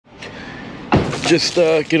Just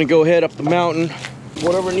gonna go head up the mountain.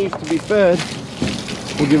 Whatever needs to be fed,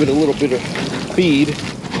 we'll give it a little bit of feed.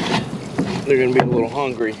 They're gonna be a little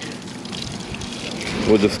hungry.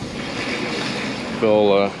 We'll just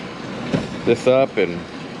fill this up and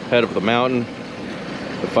head up the mountain.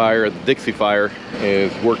 The fire, the Dixie Fire,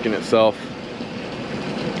 is working itself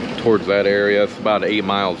towards that area. It's about 8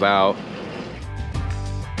 miles out.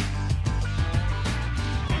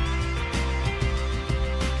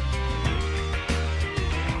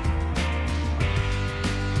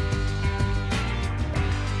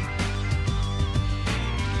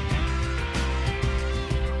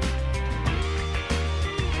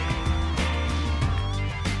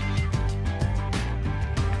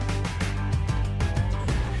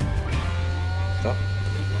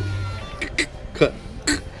 Cut.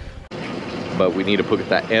 But we need to put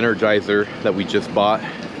that Energizer that we just bought,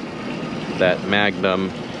 that Magnum,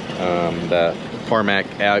 that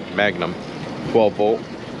Parmak Magnum 12 volt.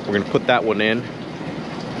 We're gonna put that one in,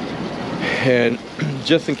 and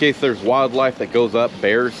just in case there's wildlife that goes up,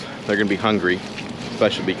 bears, they're gonna be hungry,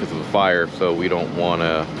 especially because of the fire, so we don't want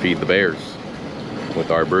to feed the bears with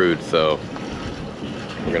our brood. So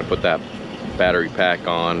we're gonna put that battery pack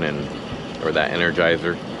on, or that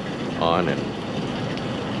Energizer on, and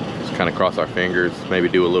just kind of cross our fingers, maybe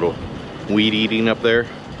do a little weed eating up there.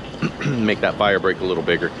 Make that fire break a little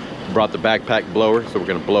bigger. Brought the backpack blower, so we're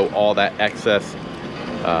gonna blow all that excess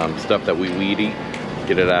stuff that we weed eat,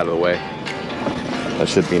 get it out of the way. That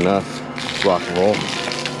should be enough. Let's rock and roll.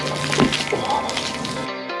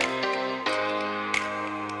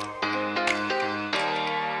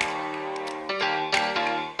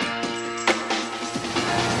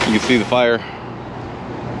 You can see the fire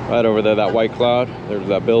right over there, that white cloud. There's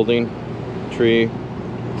that building, tree.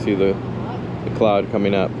 See the cloud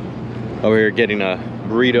coming up. Over here getting a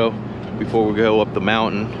burrito before we go up the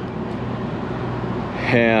mountain.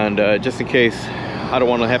 And just in case, I don't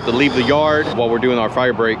want to have to leave the yard while we're doing our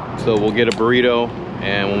fire break. So we'll get a burrito,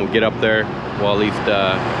 and when we get up there, we'll at least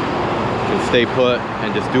can stay put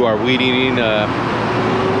and just do our weed eating.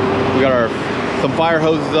 We got some fire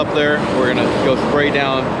hoses up there. We're gonna go spray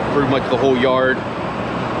down pretty much the whole yard.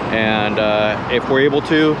 And if we're able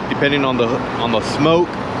to, depending on the smoke,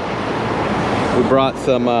 we brought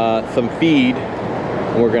some feed,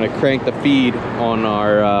 and we're gonna crank the feed on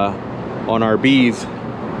our bees,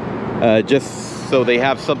 just so they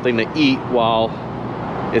have something to eat while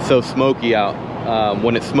it's so smoky out.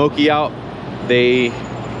 When it's smoky out, they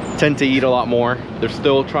tend to eat a lot more. They're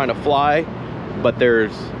still trying to fly, but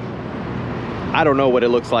I don't know what it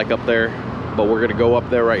looks like up there, but we're gonna go up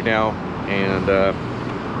there right now and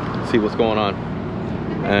see what's going on.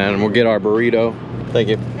 And we'll get our burrito. Thank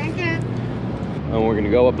you. Thank you. And we're gonna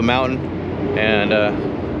go up the mountain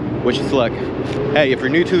and wish us luck. Hey, if you're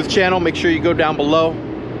new to this channel, make sure you go down below,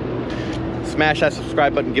 smash that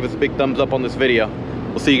subscribe button, give us a big thumbs up on this video.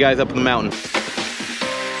 We'll see you guys up in the mountain.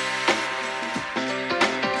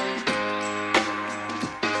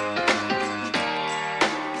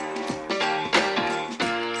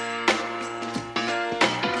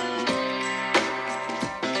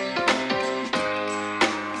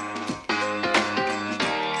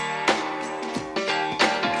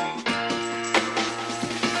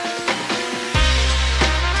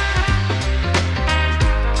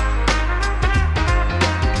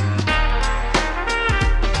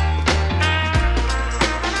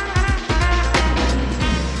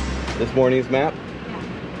 This morning's map?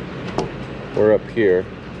 We're up here.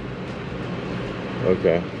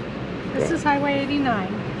 Okay. This is Highway 89.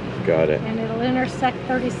 Got it. And it'll intersect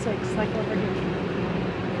 36, like over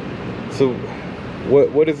here. So,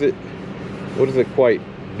 what is it quite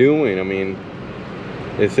doing? I mean,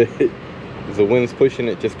 is the wind's pushing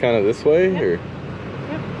it just kind of this way, yep. Or?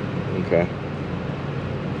 Yep. Okay.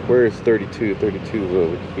 Where is 32? 32 is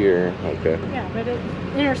over here. Okay. Yeah, but it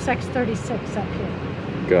intersects 36 up here.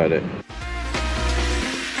 Got it.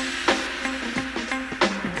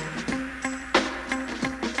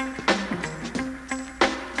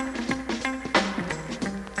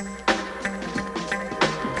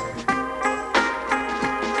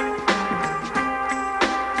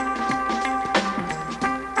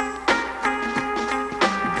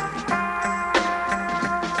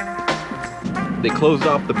 They closed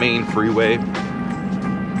off the main freeway,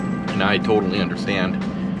 and I totally understand.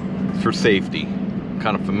 It's for safety. I'm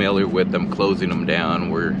kind of familiar with them closing them down,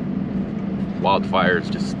 where wildfires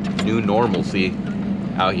just new normalcy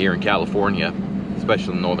out here in California,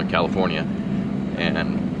 especially in Northern California.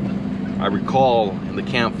 And I recall in the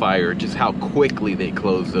campfire just how quickly they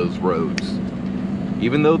closed those roads.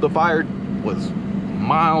 Even though the fire was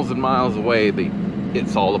miles and miles away,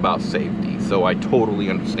 it's all about safety. so I totally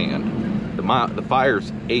understand. The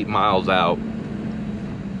fire's 8 miles out,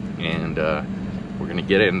 and we're gonna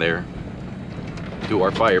get in there, do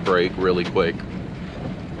our fire break really quick,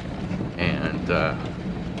 and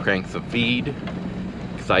crank some feed,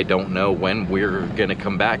 because I don't know when we're gonna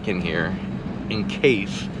come back in here in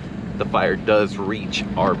case the fire does reach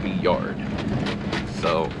our bee yard.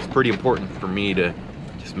 So it's pretty important for me to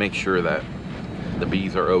just make sure that the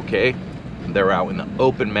bees are okay. They're out in the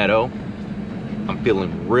open meadow. I'm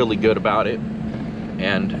feeling really good about it,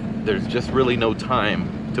 and there's just really no time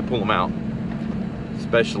to pull them out,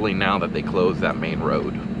 especially now that they closed that main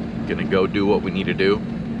road. Gonna go do what we need to do,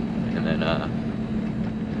 and then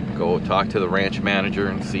go talk to the ranch manager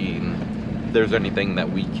and see if there's anything that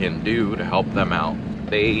we can do to help them out.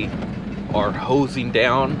 They are hosing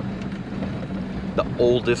down the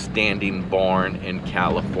oldest standing barn in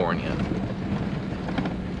California.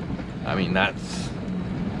 I mean, that's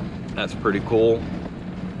pretty cool,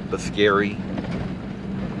 but scary,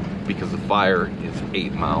 because the fire is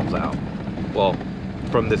 8 miles out. Well,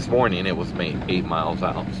 from this morning it was 8 miles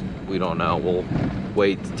out. We don't know. We'll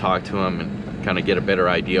wait to talk to them and kind of get a better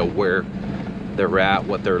idea where they're at,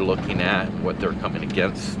 what they're looking at, what they're coming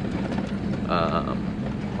against.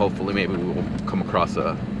 Hopefully maybe we'll come across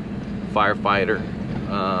a firefighter,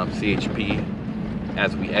 CHP,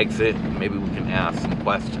 as we exit. Maybe we can ask some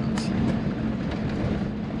questions.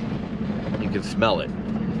 You can smell it.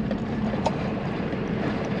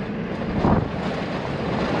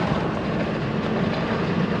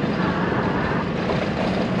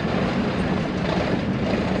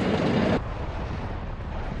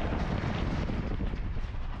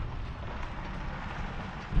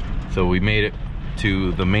 So we made it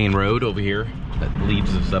to the main road over here that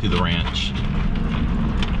leads us up to the ranch.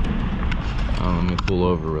 Let me pull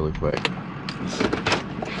over really quick.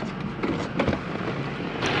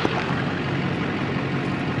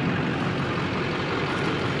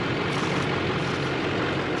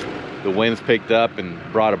 The winds picked up and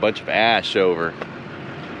brought a bunch of ash over.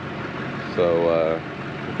 So we're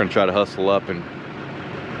gonna try to hustle up and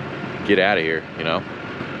get out of here, you know?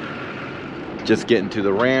 Just getting to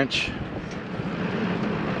the ranch.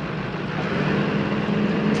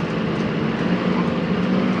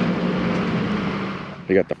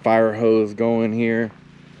 They got the fire hose going here,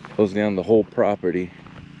 hose down the whole property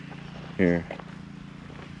here.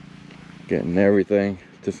 Getting everything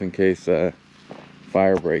just in case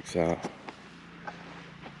fire breaks out.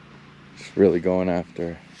 Just really going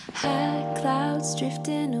after. High clouds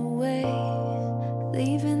drifting away,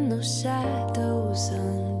 leaving those shadows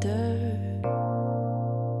under.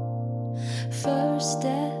 First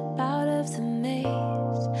step out of the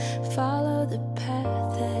maze, follow the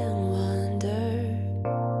path and wander.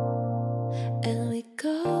 And we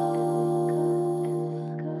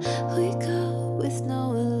go with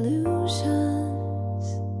no illusions.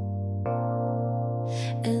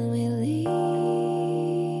 And we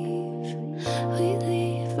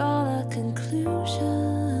leave all our conclusions.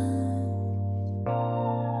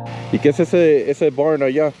 ¿Y qué es ese barn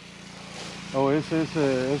allá? Oh, ese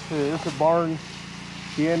barn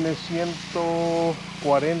tiene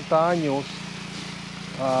 140 años,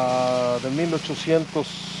 de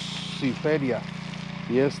 1800 y feria.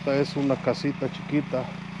 Y esta es una casita chiquita.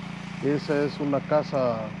 Esa es una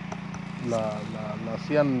casa, la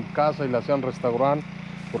hacían casa y la hacían restaurante,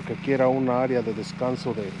 porque aquí era una área de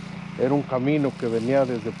descanso. Era un camino que venía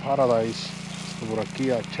desde Paradise, por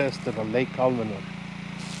aquí a Chester, a Lake Almanor.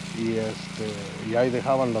 Y ahí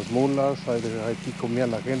dejaban las mulas, aquí comía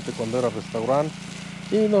la gente cuando era restaurante,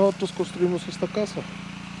 y nosotros construimos esta casa.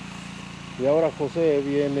 Y ahora José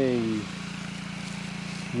viene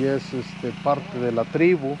y es parte de la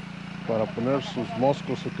tribu para poner sus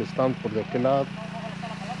moscos que están por de aquel lado,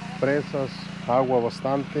 presas, agua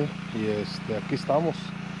bastante, y aquí estamos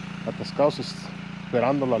atascados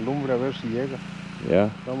esperando la lumbre a ver si llega. Yeah.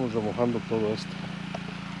 Estamos remojando todo esto.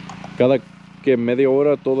 Cada que media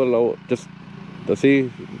hora,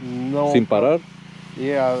 así, No, sin parar.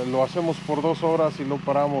 Lo hacemos por 2 horas y lo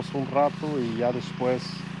paramos un rato, y ya después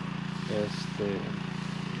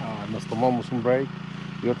nos tomamos un break,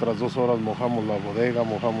 y otras 2 horas mojamos la bodega,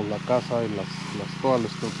 mojamos la casa y toda la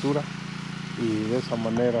estructura, y de esa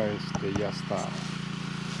manera ya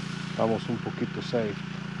estamos un poquito safe,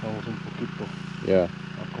 estamos un poquito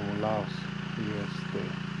acumulados, y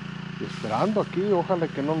esperando aquí. Ojalá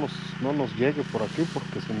que no nos llegue por aquí,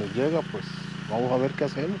 porque si nos llega, pues vamos a ver qué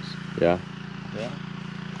hacemos. Yeah.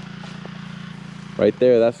 Right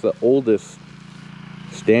there, that's the oldest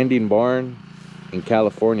standing barn in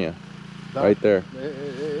California. Right there.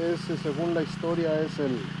 Según la historia, es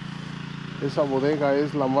Esa bodega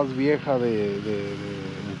es la más vieja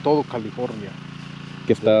en todo California.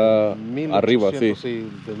 Que está arriba, sí. Sí,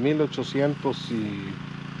 de 1800 y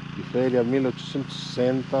feria,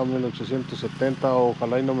 1860, 1870,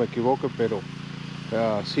 ojalá y no me equivoque, pero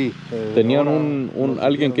sí. Tenían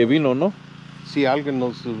alguien que vino, ¿no? Sí, alguien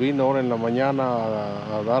nos vino ahora en la mañana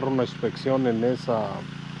a dar una inspección en esa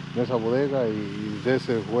bodega, y de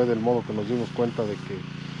ese fue del modo que nos dimos cuenta de que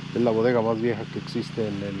es la bodega más vieja que existe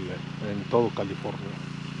en todo California.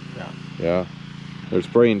 Yeah. They're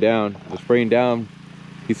spraying down.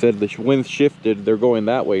 He said the winds shifted. They're going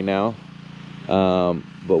that way now.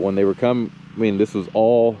 But when they were coming, I mean, it was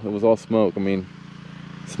all smoke. I mean,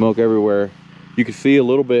 smoke everywhere. You can see a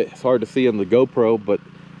little bit. It's hard to see on the GoPro, but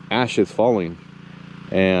ash is falling.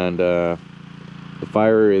 And the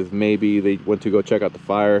fire is, maybe they went to go check out the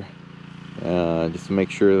fire just to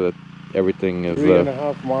make sure that everything is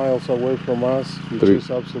 3.5 miles away from us, which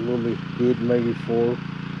is absolutely good, maybe 4,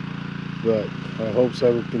 but I hope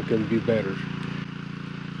everything can be better.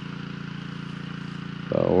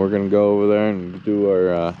 So we're gonna go over there and do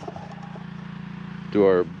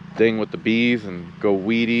our thing with the bees and go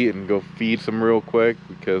weed eat and go feed some real quick,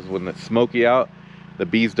 because when it's smoky out, the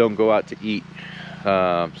bees don't go out to eat.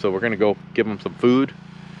 So we're gonna go give them some food,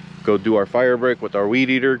 go do our fire break with our weed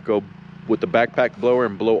eater, go with the backpack blower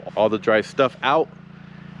and blow all the dry stuff out,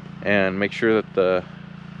 and make sure that the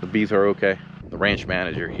bees are okay. The ranch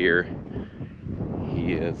manager here,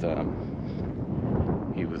 he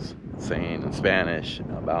was saying in Spanish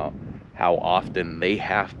about how often they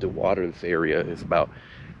have to water this area.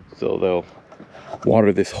 So they'll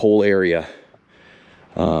water this whole area.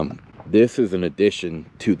 This is an addition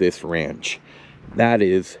to this ranch. That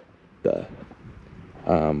is they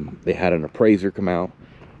had an appraiser come out,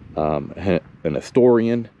 an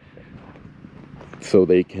historian, so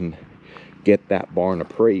they can get that barn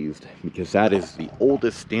appraised, because that is the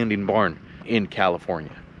oldest standing barn in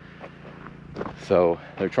California. So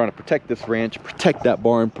they're trying to protect this ranch, protect that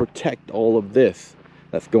barn, protect all of this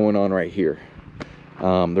that's going on right here.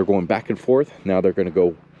 They're going back and forth. Now they're going to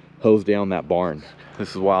go hose down that barn. This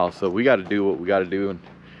is wild. So we got to do what we got to do and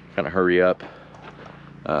kind of hurry up.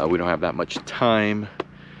 We don't have that much time.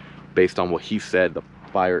 Based on what he said, the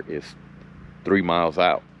fire is 3 miles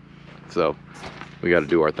out. So we got to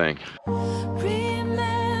do our thing.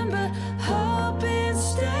 Remember, hope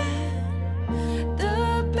instead,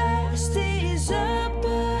 the best is up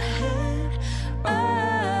ahead.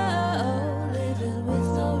 Oh, living with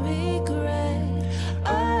no regret.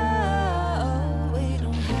 Oh, we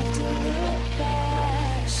don't have to look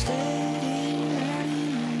back. Steady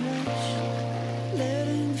running rush,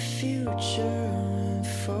 letting the future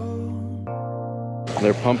unfold.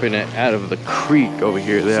 They're pumping it out of the creek over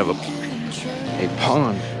here. They have a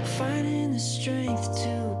pond. Finding the strength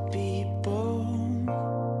to be bold,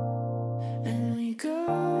 and we go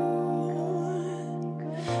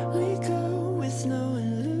with no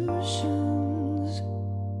illusions,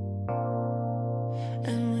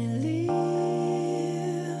 and we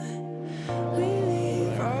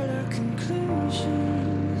leave all our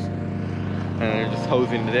conclusions. And they're just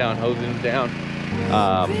hosing it down,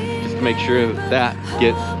 just to make sure that that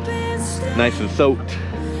gets nice and soaked.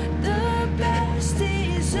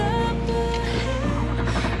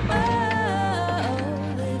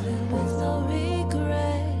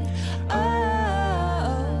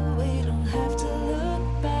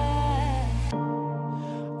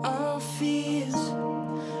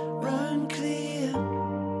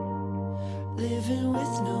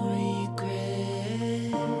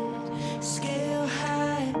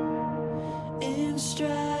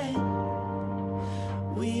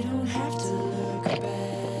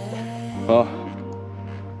 Well,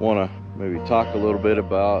 want to maybe talk a little bit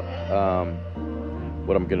about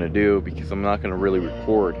what I'm gonna do, because I'm not gonna really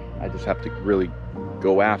record. I just have to really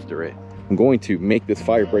go after it. I'm going to make this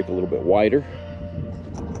fire break a little bit wider.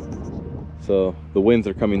 So the winds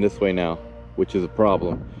are coming this way now, which is a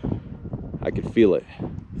problem. I can feel it.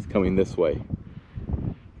 It's coming this way.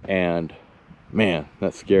 And man,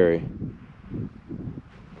 that's scary.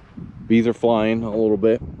 Bees are flying a little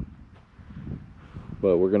bit,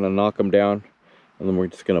 but we're gonna knock them down, and then we're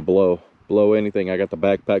just gonna blow anything. I got the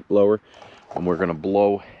backpack blower, and we're gonna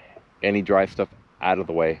blow any dry stuff out of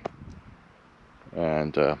the way,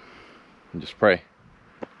 and just pray.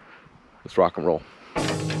 Let's rock and roll. There's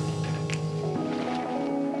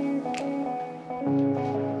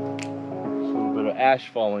a little bit of ash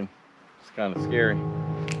falling. It's kind of scary.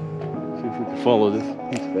 See if we can follow this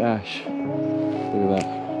piece of ash. Look at that.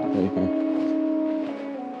 Right here.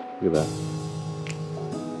 Look at that.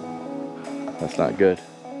 That's not good.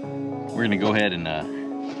 We're gonna go ahead and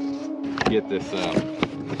get this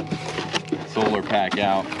solar pack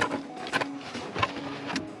out.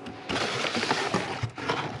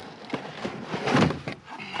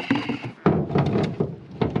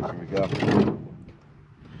 There we go.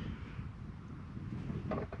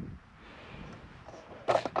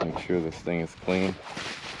 Make sure this thing is clean.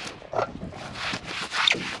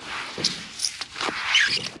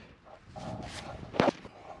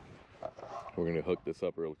 We're gonna hook this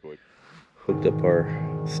up real quick. Hooked up our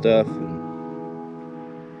stuff and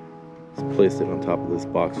just placed it on top of this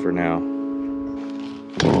box for now.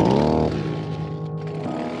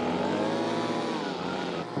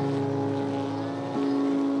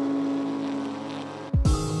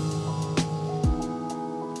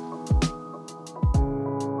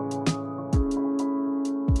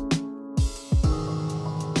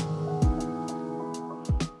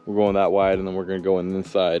 We're going that wide, and then we're gonna go in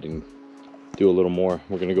inside and do a little more.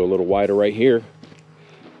 We're gonna go a little wider right here,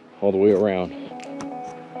 all the way around.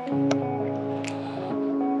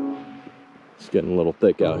 It's getting a little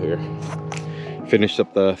thick out here. Finished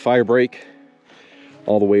up the fire break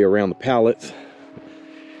all the way around the pallets.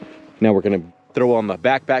 Now we're gonna throw on the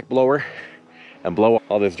backpack blower and blow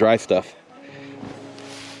all this dry stuff.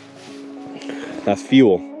 That's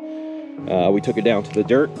fuel. We took it down to the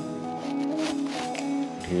dirt,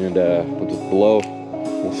 and we'll just blow.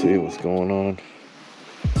 We'll see what's going on.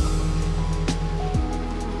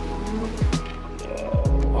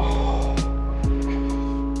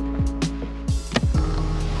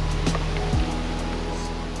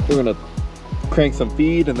 We're gonna crank some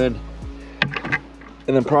feed and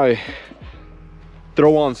then probably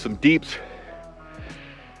throw on some deeps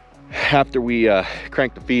after we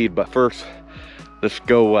crank the feed. But first, let's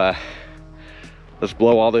go. Let's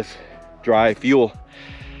blow all this dry fuel.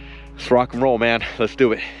 Let's rock and roll, man. Let's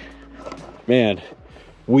do it. Man,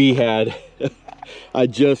 we had, I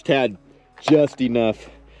just had just enough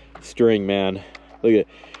string, man. Look at it.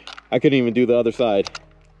 I couldn't even do the other side.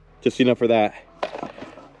 Just enough for that.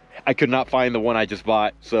 I could not find the one I just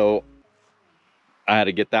bought, so I had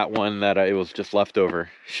to get that one that it was just leftover.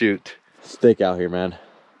 Shoot. It's thick out here, man.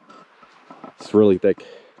 It's really thick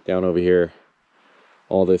down over here.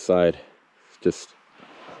 All this side. It's just...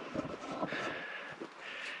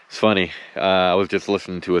 It's funny, I was just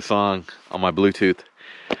listening to a song on my Bluetooth,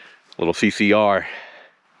 little CCR,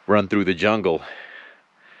 Run Through the Jungle.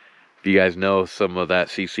 If you guys know some of that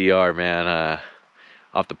CCR, man, I'll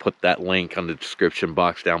have to put that link on the description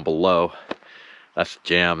box down below. That's a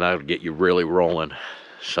jam, that'll get you really rolling.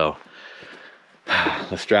 So,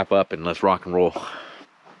 let's strap up and let's rock and roll.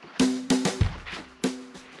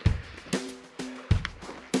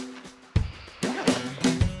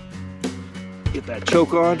 Get that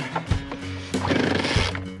choke on.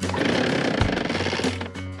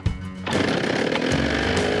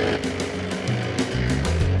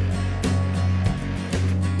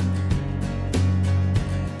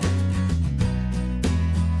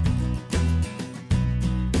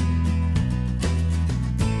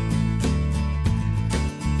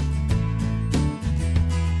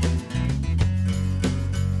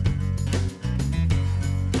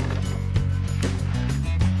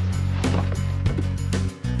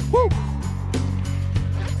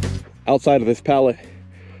 Outside of this pallet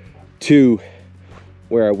to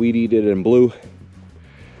where I weed eated and blew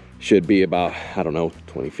should be about, I don't know,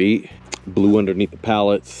 20 feet. Blew underneath the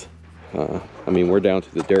pallets. I mean, we're down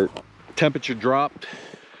to the dirt. Temperature dropped.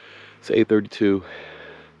 It's 8:32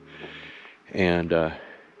 and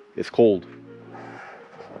it's cold.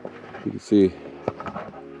 You can see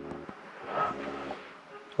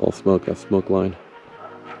all smoke. That smoke line.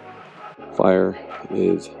 Fire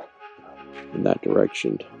is in that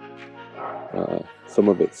direction. Some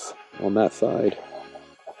of it's on that side.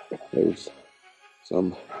 There's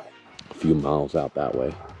some a few miles out that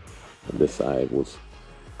way. And this side was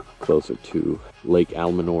closer to Lake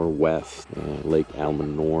Almanor West. Lake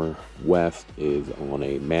Almanor West is on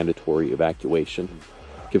a mandatory evacuation.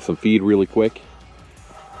 Give some feed really quick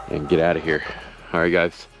and get out of here. All right,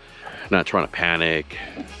 guys. Not trying to panic.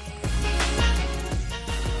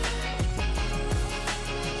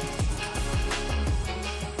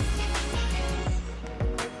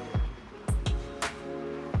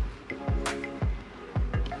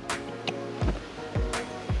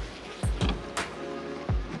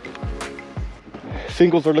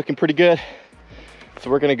 Singles are looking pretty good, so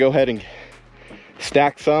we're gonna go ahead and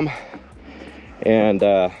stack some, and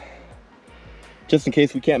just in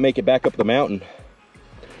case we can't make it back up the mountain.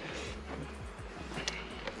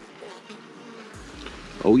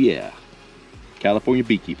 Oh yeah, California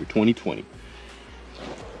Beekeeper 2020.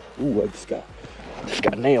 Ooh, I just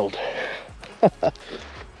got nailed.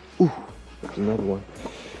 Ooh, There's another one.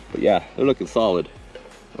 But yeah, they're looking solid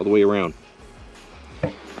all the way around.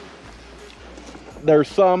 There's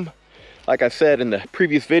some, like I said in the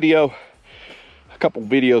previous video, a couple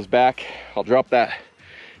videos back, I'll drop that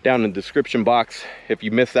down in the description box if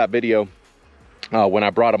you missed that video when I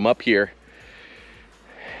brought them up here.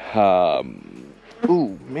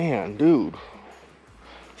 Ooh, man, dude.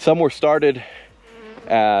 Some were started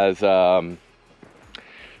as 3-4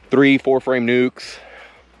 frame nukes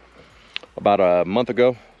about a month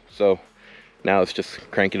ago. So now it's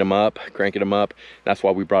just cranking them up. That's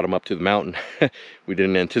why we brought them up to the mountain. We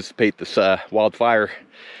didn't anticipate this wildfire,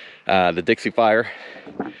 the Dixie Fire.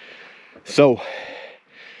 So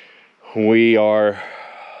we are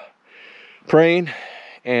praying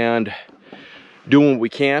and doing what we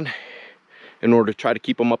can in order to try to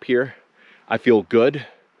keep them up here. I feel good.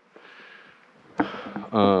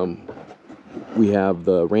 We have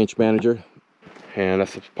the ranch manager, and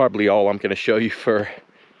that's probably all I'm going to show you for,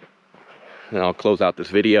 and I'll close out this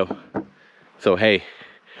video. So hey,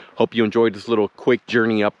 hope you enjoyed this little quick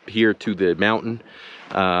journey up here to the mountain.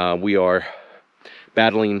 We are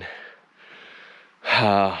battling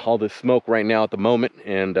all this smoke right now at the moment,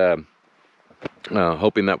 and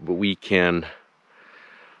hoping that we can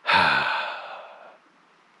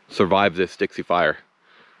survive this Dixie Fire.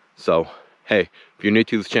 So hey, if you're new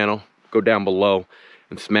to this channel, go down below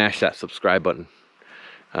and smash that subscribe button.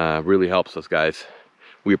 Really helps us, guys.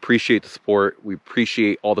 We appreciate the support. We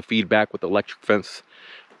appreciate all the feedback with the electric fence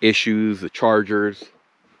issues, the chargers.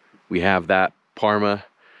 We have that Parmak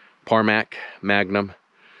Magnum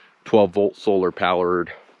 12-volt solar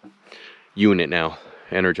powered unit now,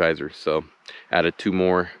 energizer. So added 2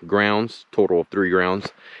 more grounds, total of 3 grounds,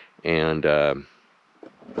 and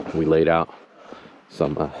we laid out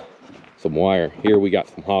some wire. Here we got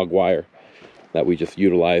some hog wire that we just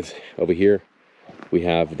utilize. Over here we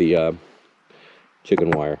have the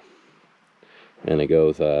chicken wire, and it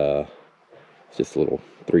goes it's just a little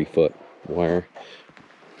 3-foot wire.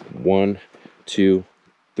 1, 2,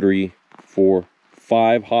 3, 4,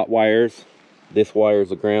 5 hot wires. This wire is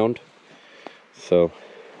the ground. So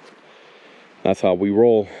that's how we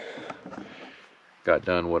roll. Got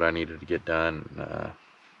done what I needed to get done.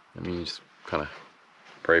 I mean, just kind of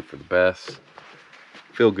pray for the best.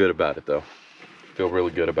 Feel good about it though. Feel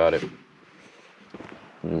really good about it.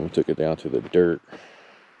 And we took it down to the dirt.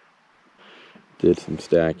 Did some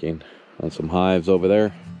stacking on some hives over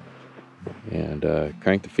there, and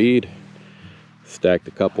cranked the feed. Stacked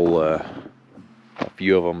a couple, a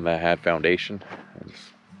few of them that had foundation.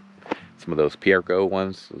 Just some of those Pierco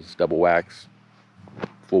ones, those double wax,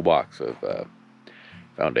 full box of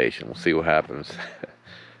foundation. We'll see what happens.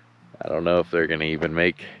 I don't know if they're gonna even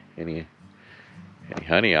make any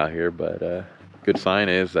honey out here, but good sign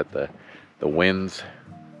is that the winds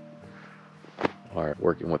are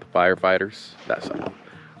working with the firefighters.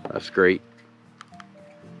 That's great.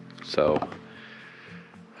 So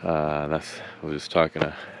I was just talking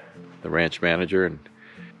to the ranch manager, and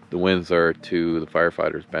the winds are to the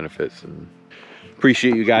firefighters' benefits, and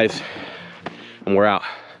appreciate you guys, and we're out.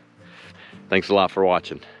 Thanks a lot for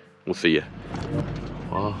watching. We'll see you.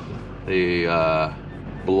 Well, they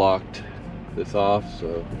blocked this off,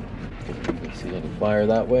 so you can see any fire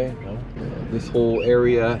that way. No. This whole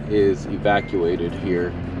area is evacuated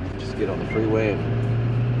here. Just get on the freeway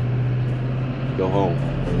and go home.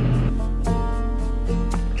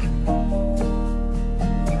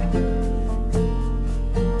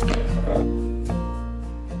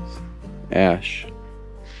 Ash.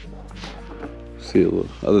 See a little,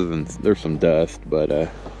 other than there's some dust, but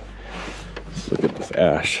let's look at this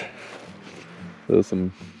ash. There's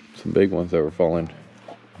some big ones that were falling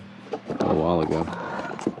a while ago.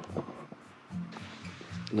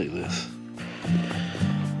 Look at this.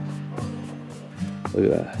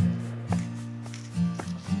 Look at that.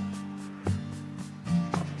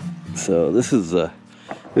 So this is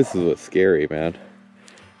what's scary, man.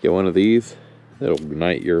 Get one of these, it'll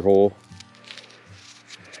ignite your whole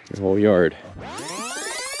yard.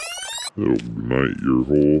 It'll ignite your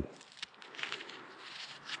whole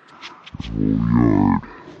yard.